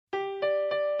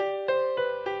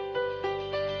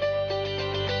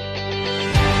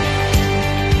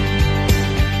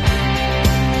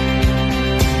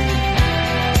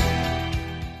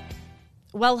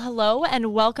Well, hello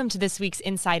and welcome to this week's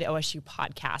Inside OSU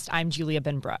podcast. I'm Julia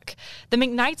Benbrook. The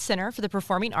McKnight Center for the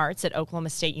Performing Arts at Oklahoma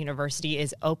State University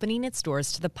is opening its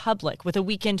doors to the public with a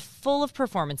weekend full of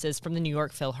performances from the New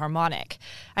York Philharmonic.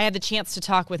 I had the chance to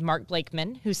talk with Mark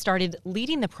Blakeman, who started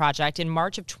leading the project in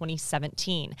March of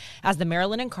 2017 as the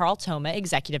Marilynn and Thoma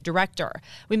executive director.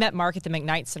 We met Mark at the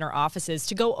McKnight Center offices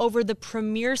to go over the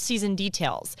premiere season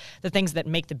details, the things that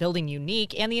make the building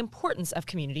unique, and the importance of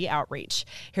community outreach.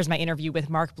 Here's my interview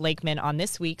with Mark Blakeman on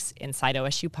this week's Inside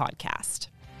OSU podcast.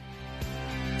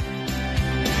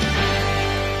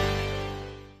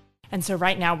 And so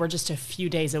right now we're just a few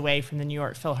days away from the New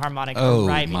York Philharmonic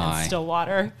arriving in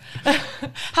Stillwater.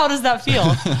 How does that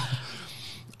feel?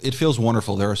 It feels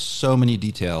wonderful. There are so many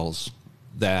details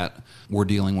that we're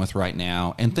dealing with right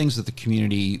now and things that the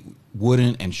community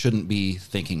wouldn't and shouldn't be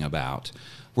thinking about.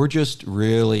 We're just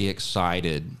really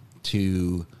excited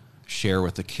to share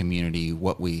with the community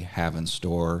what we have in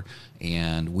store,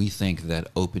 and we think that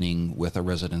opening with a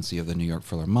residency of the New York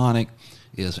Philharmonic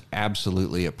is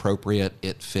absolutely appropriate.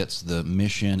 It fits the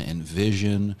mission and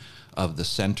vision of the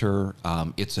center.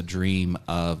 It's a dream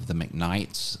of the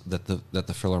McKnights that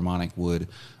the Philharmonic would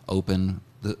open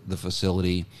the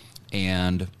facility,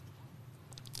 and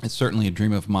it's certainly a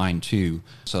dream of mine too.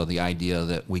 So the idea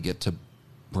that we get to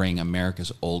bring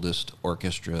America's oldest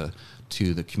orchestra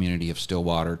to the community of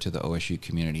Stillwater, to the OSU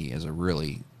community, is a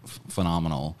really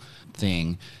phenomenal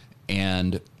thing.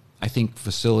 And I think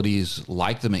facilities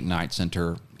like the McKnight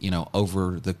Center,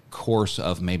 over the course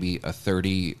of maybe a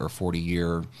 30 or 40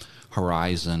 year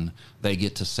horizon, they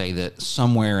get to say that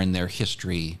somewhere in their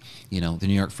history, the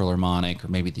New York Philharmonic or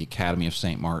maybe the Academy of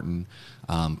St. Martin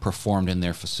performed in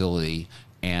their facility.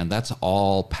 And that's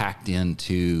all packed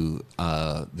into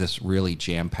this really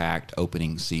jam-packed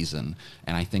opening season.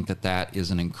 And I think that is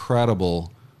an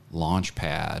incredible launch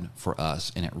pad for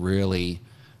us. And it really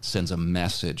sends a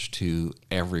message to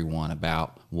everyone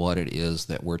about what it is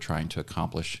that we're trying to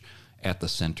accomplish at the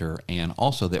center. And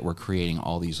also that we're creating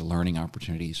all these learning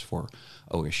opportunities for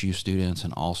OSU students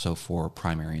and also for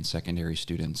primary and secondary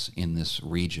students in this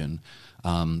region.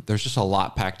 There's just a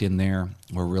lot packed in there.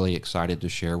 We're really excited to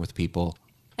share with people.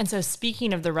 And so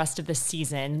speaking of the rest of the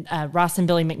season, Ross and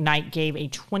Billy McKnight gave a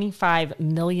 $25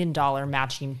 million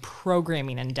matching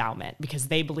programming endowment because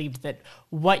they believed that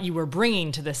what you were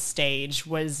bringing to the stage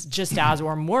was just as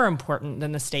or more important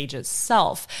than the stage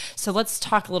itself. So let's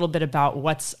talk a little bit about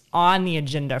what's on the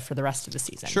agenda for the rest of the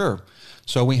season. Sure.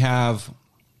 So we have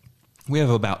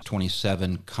about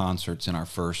 27 concerts in our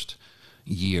first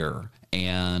year.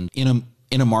 And in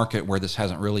a market where this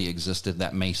hasn't really existed,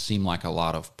 that may seem like a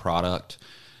lot of product.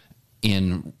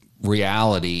 In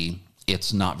reality,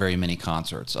 it's not very many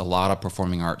concerts. A lot of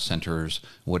performing arts centers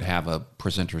would have a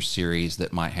presenter series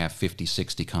that might have 50,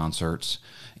 60 concerts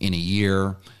in a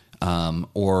year.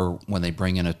 Or when they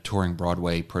bring in a touring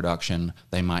Broadway production,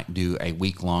 they might do a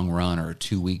week-long run or a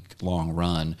 2-week-long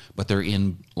run, but they're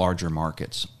in larger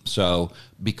markets. So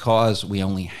because we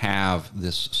only have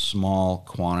this small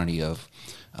quantity of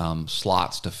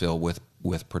slots to fill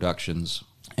with productions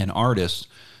and artists,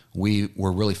 we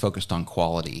were really focused on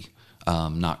quality,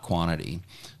 not quantity.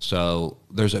 So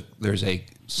there's a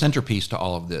centerpiece to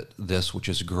all of this, which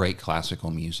is great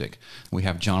classical music. We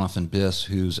have Jonathan Biss,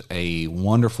 who's a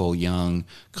wonderful young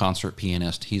concert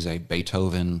pianist. He's a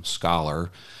Beethoven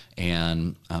scholar,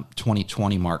 and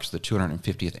 2020 marks the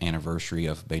 250th anniversary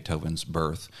of Beethoven's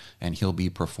birth, and he'll be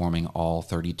performing all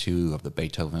 32 of the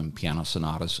Beethoven piano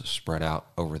sonatas spread out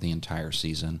over the entire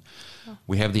season. Oh.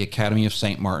 We have the Academy of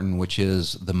St. Martin, which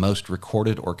is the most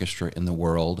recorded orchestra in the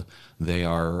world. They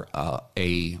are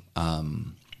a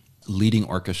leading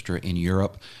orchestra in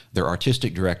Europe. Their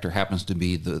artistic director happens to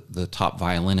be the top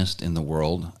violinist in the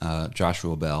world,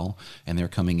 Joshua Bell, and they're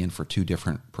coming in for 2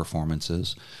 different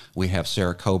performances. We have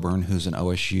Sarah Coburn, who's an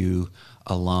OSU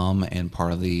alum and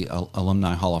part of the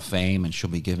Alumni Hall of Fame, and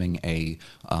she'll be giving a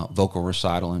vocal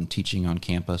recital and teaching on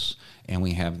campus. And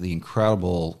we have the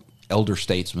incredible elder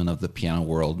statesman of the piano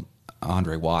world,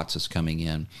 Andre Watts, is coming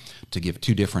in to give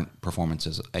 2 different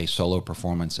performances, a solo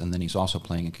performance, and then he's also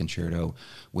playing a concerto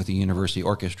with the University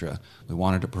Orchestra. We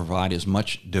wanted to provide as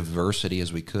much diversity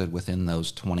as we could within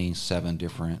those 27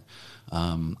 different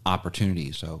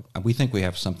opportunities. So we think we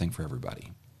have something for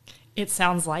everybody. It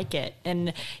sounds like it.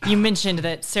 And you mentioned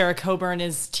that Sarah Coburn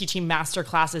is teaching master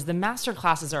classes. The master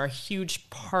classes are a huge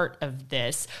part of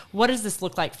this. What does this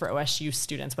look like for OSU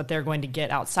students, what they're going to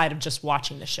get outside of just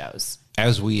watching the shows?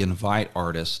 As we invite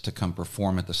artists to come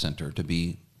perform at the center, to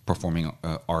be performing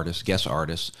artists, guest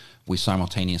artists, we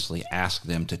simultaneously ask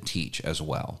them to teach as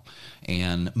well.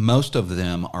 And most of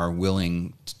them are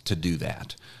willing to do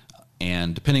that.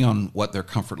 and depending on what their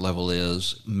comfort level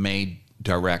is, may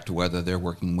direct whether they're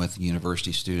working with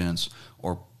university students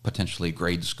or potentially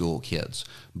grade school kids.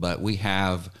 But we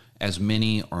have as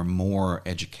many or more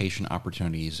education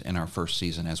opportunities in our first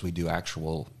season as we do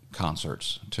actual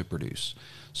concerts to produce.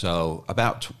 So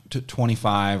about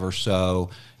 25 or so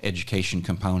education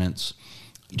components.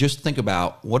 Just think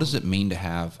about, what does it mean to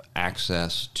have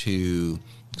access to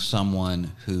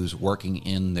someone who's working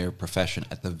in their profession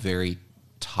at the very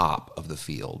top of the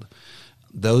field?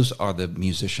 Those are the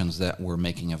musicians that we're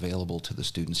making available to the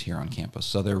students here on campus.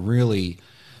 So they're really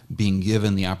being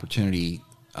given the opportunity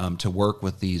to work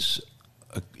with these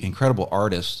incredible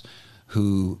artists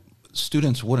who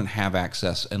students wouldn't have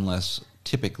access unless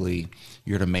typically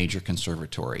you're at a major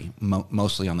conservatory,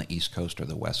 mostly on the East Coast or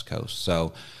the West Coast.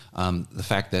 So the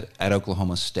fact that at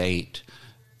Oklahoma State,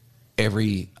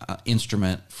 every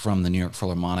instrument from the New York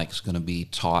Philharmonic is going to be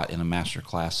taught in a master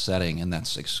class setting, and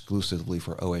that's exclusively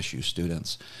for OSU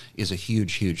students, is a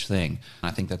huge, huge thing.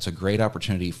 I think that's a great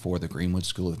opportunity for the Greenwood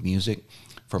School of Music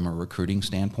from a recruiting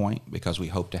standpoint, because we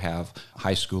hope to have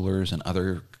high schoolers and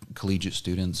other collegiate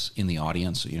students in the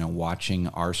audience, watching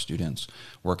our students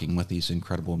working with these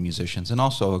incredible musicians, and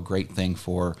also a great thing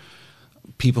for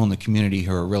people in the community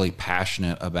who are really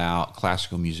passionate about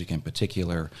classical music in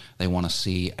particular. They want to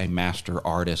see a master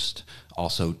artist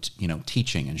also,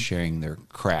 teaching and sharing their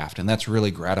craft. And that's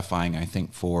really gratifying, I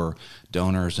think, for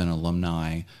donors and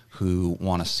alumni who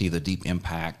want to see the deep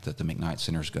impact that the McKnight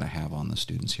Center is going to have on the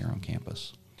students here on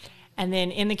campus. And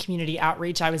then in the community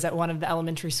outreach, I was at one of the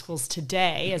elementary schools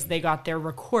today as they got their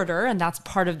recorder, and that's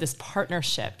part of this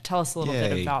partnership. Tell us a little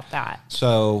bit about that.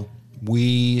 So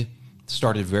we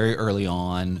started very early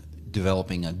on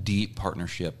developing a deep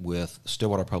partnership with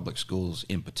Stillwater Public Schools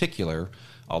in particular,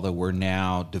 although we're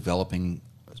now developing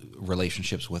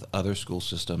relationships with other school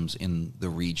systems in the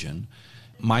region.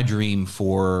 My dream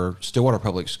for Stillwater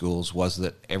Public Schools was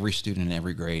that every student in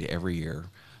every grade every year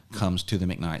comes to the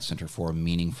McKnight Center for a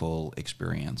meaningful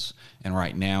experience. And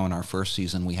right now in our first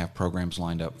season, we have programs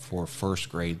lined up for first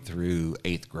grade through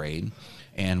eighth grade,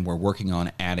 and we're working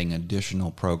on adding additional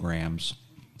programs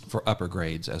for upper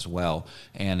grades as well.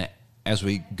 And as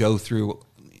we go through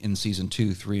in season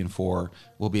 2, 3, and 4,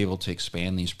 we'll be able to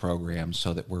expand these programs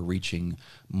so that we're reaching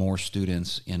more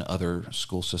students in other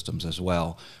school systems as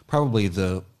well. Probably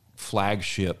the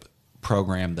flagship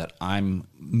program that I'm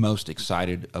most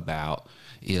excited about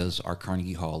is our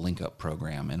Carnegie Hall Link Up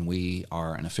program, and we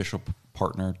are an official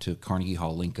partner to Carnegie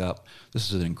Hall Link Up.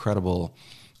 This is an incredible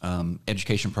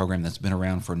education program that's been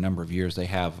around for a number of years. They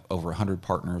have over 100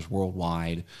 partners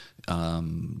worldwide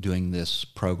doing this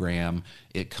program.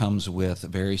 It comes with a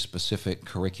very specific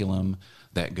curriculum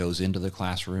that goes into the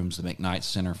classrooms. The McKnight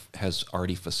Center has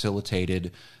already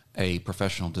facilitated a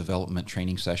professional development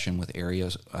training session with area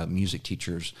music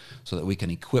teachers so that we can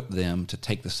equip them to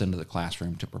take this into the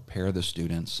classroom, to prepare the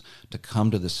students to come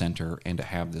to the center and to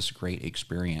have this great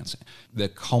experience. The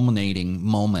culminating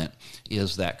moment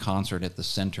is that concert at the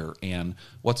center, and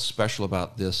what's special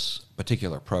about this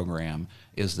particular program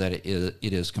is that it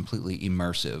is completely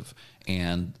immersive,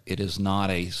 and it is not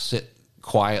a sit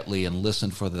quietly and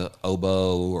listen for the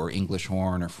oboe or English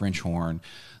horn or French horn.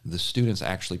 The students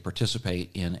actually participate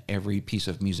in every piece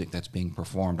of music that's being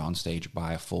performed on stage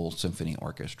by a full symphony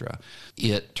orchestra.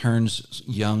 It turns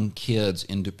young kids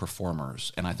into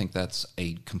performers, and I think that's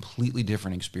a completely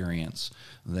different experience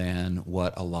than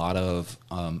what a lot of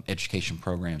education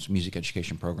programs, music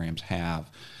education programs have.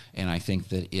 And I think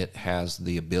that it has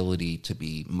the ability to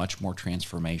be much more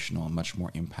transformational and much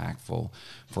more impactful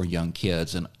for young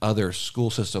kids. And other school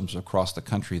systems across the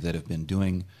country that have been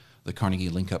doing the Carnegie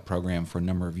Link Up program for a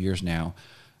number of years now,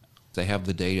 they have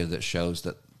the data that shows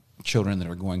that children that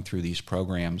are going through these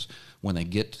programs, when they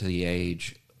get to the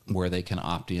age where they can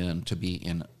opt in to be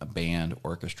in a band,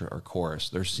 orchestra, or chorus,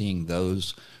 they're seeing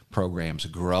those programs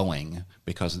growing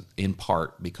in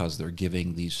part because they're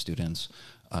giving these students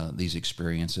these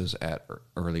experiences at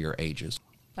earlier ages.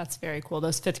 That's very cool.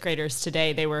 Those fifth graders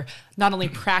today, they were not only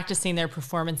practicing their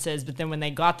performances, but then when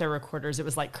they got their recorders, it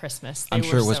was like Christmas. I'm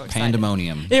sure it was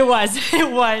pandemonium. It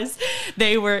was.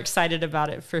 They were excited about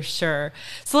it for sure.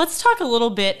 So let's talk a little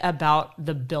bit about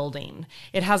the building.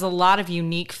 It has a lot of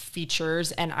unique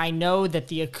features, and I know that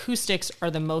the acoustics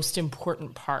are the most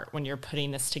important part when you're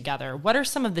putting this together. What are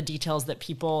some of the details that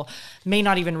people may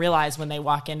not even realize when they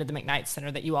walk into the McKnight Center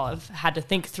that you all have had to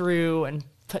think through and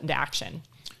put into action?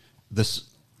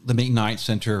 The McKnight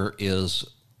Center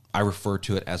I refer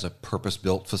to it as a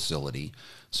purpose-built facility.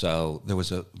 So there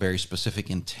was a very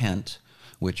specific intent,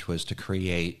 which was to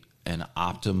create an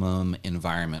optimum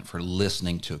environment for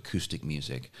listening to acoustic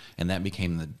music. And that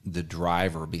became the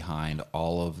driver behind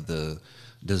all of the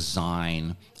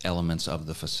design elements of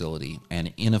the facility.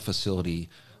 And in a facility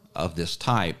of this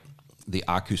type, the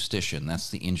acoustician, that's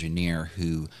the engineer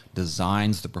who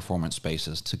designs the performance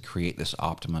spaces to create this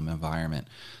optimum environment.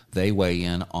 They weigh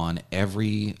in on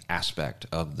every aspect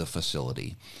of the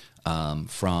facility,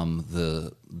 from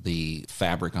the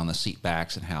fabric on the seat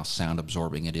backs and how sound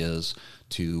absorbing it is,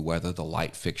 to whether the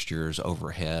light fixtures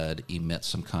overhead emit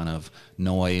some kind of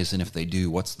noise, and if they do,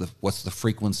 what's the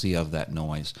frequency of that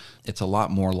noise. It's a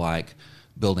lot more like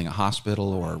building a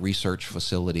hospital or a research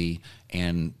facility,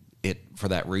 and for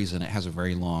that reason, it has a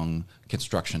very long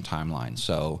construction timeline.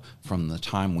 So from the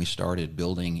time we started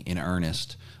building in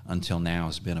earnest until now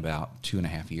has been about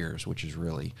 2.5 years, which is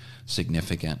really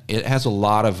significant. It has a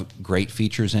lot of great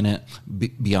features in it.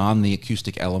 Beyond the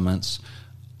acoustic elements,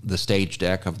 the stage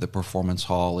deck of the performance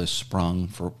hall is sprung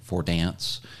for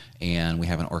dance, and we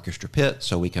have an orchestra pit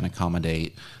so we can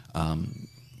accommodate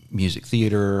music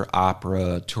theater,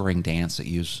 opera, touring dance that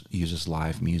uses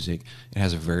live music. It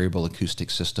has a variable acoustic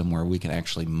system where we can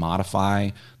actually modify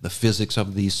the physics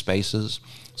of these spaces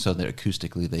so that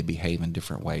acoustically they behave in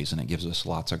different ways, and it gives us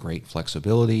lots of great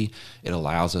flexibility. It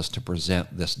allows us to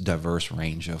present this diverse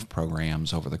range of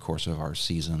programs over the course of our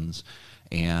seasons,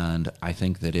 and I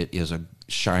think that it is a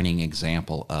shining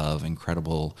example of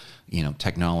incredible,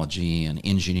 technology and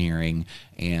engineering,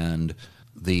 and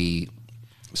the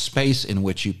space in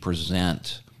which you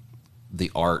present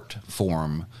the art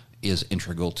form is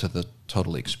integral to the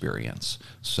total experience.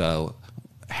 So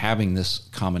having this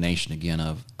combination, again,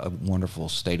 of a wonderful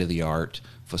state-of-the-art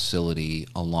facility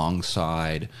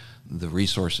alongside the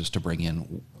resources to bring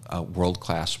in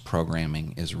world-class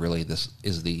programming is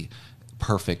the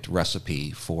perfect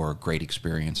recipe for great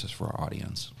experiences for our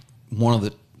audience. One of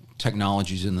the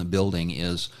technologies in the building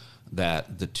is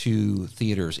that the 2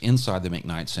 theaters inside the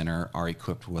McKnight Center are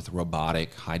equipped with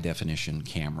robotic high-definition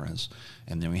cameras.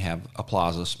 And then we have a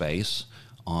plaza space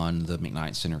on the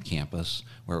McKnight Center campus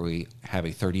where we have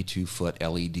a 32-foot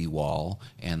LED wall,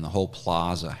 and the whole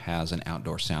plaza has an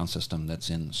outdoor sound system that's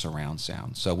in surround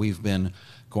sound. So we've been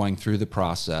going through the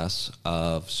process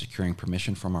of securing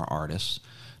permission from our artists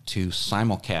to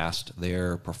simulcast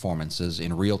their performances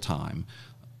in real time.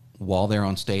 While they're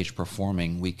on stage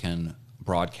performing, we can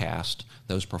broadcast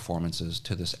those performances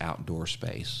to this outdoor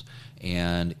space.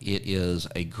 And it is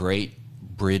a great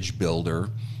bridge builder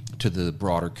to the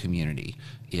broader community.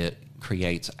 It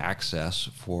creates access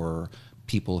for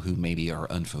people who maybe are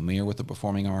unfamiliar with the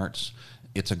performing arts.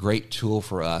 It's a great tool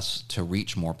for us to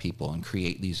reach more people and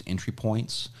create these entry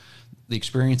points. The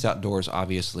experience outdoors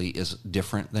obviously is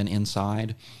different than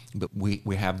inside, but we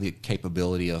have the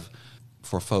capability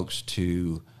for folks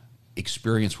to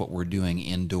experience what we're doing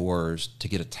indoors, to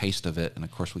get a taste of it, and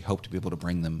of course we hope to be able to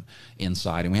bring them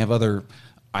inside. And we have other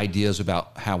ideas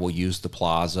about how we'll use the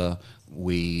plaza.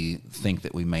 We think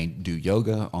that we may do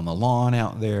yoga on the lawn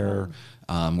out there.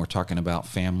 We're talking about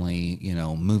family,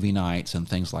 movie nights and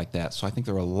things like that. So I think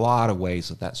there are a lot of ways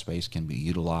that space can be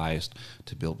utilized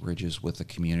to build bridges with the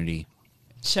community.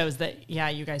 Shows that,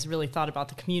 you guys really thought about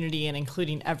the community and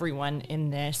including everyone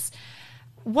in this.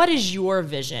 What is your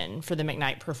vision for the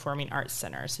McKnight Performing Arts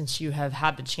Center, since you have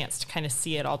had the chance to kind of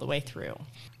see it all the way through?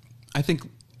 I think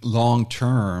long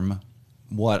term,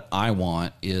 what I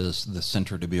want is the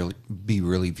center to be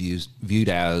really viewed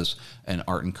as an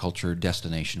art and culture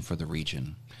destination for the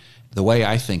region. The way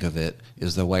I think of it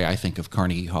is the way I think of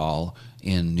Carnegie Hall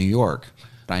in New York.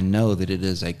 I know that it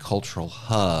is a cultural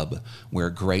hub where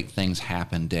great things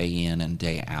happen day in and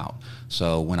day out.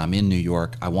 So when I'm in New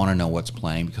York, I want to know what's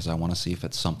playing because I want to see if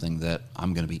it's something that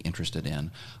I'm going to be interested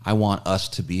in. I want us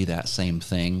to be that same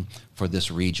thing for this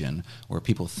region, where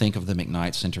people think of the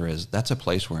McKnight Center as that's a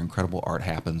place where incredible art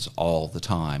happens all the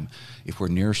time. If we're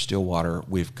near Stillwater,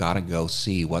 we've got to go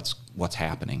see what's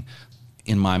happening.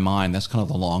 In my mind, that's kind of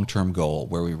the long-term goal,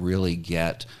 where we really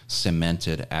get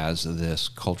cemented as this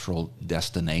cultural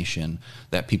destination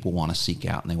that people want to seek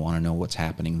out and they want to know what's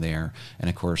happening there. And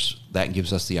of course, that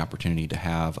gives us the opportunity to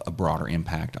have a broader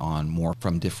impact on more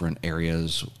from different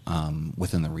areas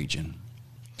within the region.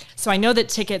 So I know that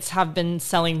tickets have been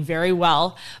selling very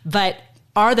well, but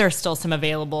are there still some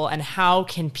available, and how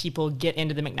can people get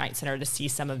into the McKnight Center to see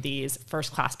some of these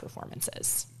first-class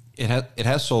performances? It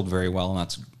has sold very well, and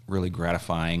that's really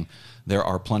gratifying. There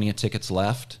are plenty of tickets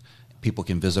left. People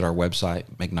can visit our website,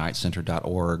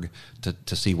 McKnightCenter.org,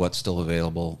 to see what's still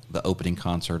available. The opening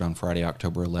concert on Friday,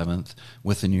 October 11th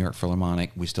with the New York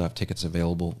Philharmonic, we still have tickets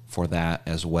available for that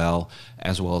as well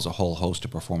as a whole host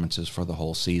of performances for the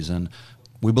whole season.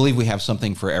 we believe we have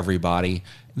something for everybody.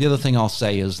 The other thing I'll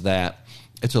say is that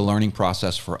it's a learning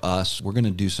process for us. We're going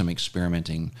to do some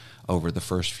experimenting over the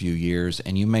first few years,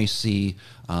 and you may see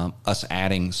us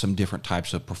adding some different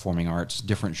types of performing arts,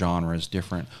 different genres,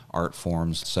 different art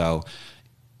forms. So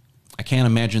I can't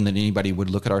imagine that anybody would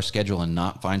look at our schedule and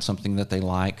not find something that they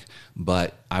like,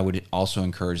 but I would also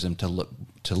encourage them to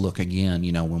look again.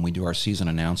 When we do our season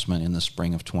announcement in the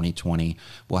spring of 2020,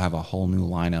 we'll have a whole new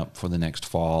lineup for the next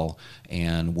fall,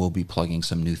 and we'll be plugging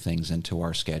some new things into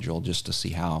our schedule just to see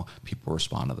how people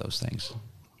respond to those things.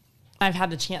 I've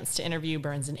had the chance to interview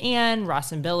Burns and Ann,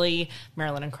 Ross and Billy,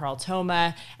 Marilynn and Carl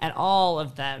Thoma, and all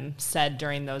of them said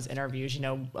during those interviews,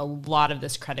 a lot of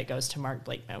this credit goes to Mark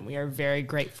Blakeman. We are very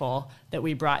grateful that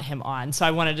we brought him on. So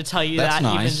I wanted to tell you That's that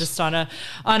nice. even just on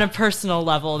a personal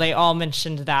level, they all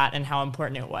mentioned that and how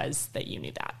important it was that you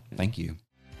knew that. Thank you.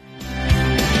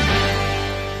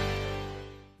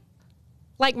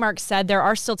 Like Mark said, there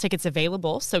are still tickets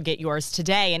available, so get yours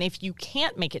today. And if you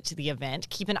can't make it to the event,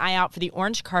 keep an eye out for the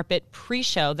Orange Carpet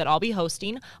pre-show that I'll be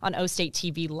hosting on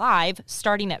OStateTV Live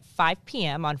starting at 5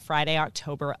 p.m. on Friday,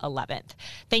 October 11th.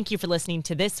 Thank you for listening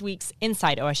to this week's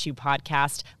Inside OSU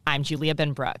podcast. I'm Julia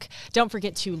Benbrook. Don't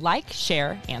forget to like,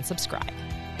 share, and subscribe.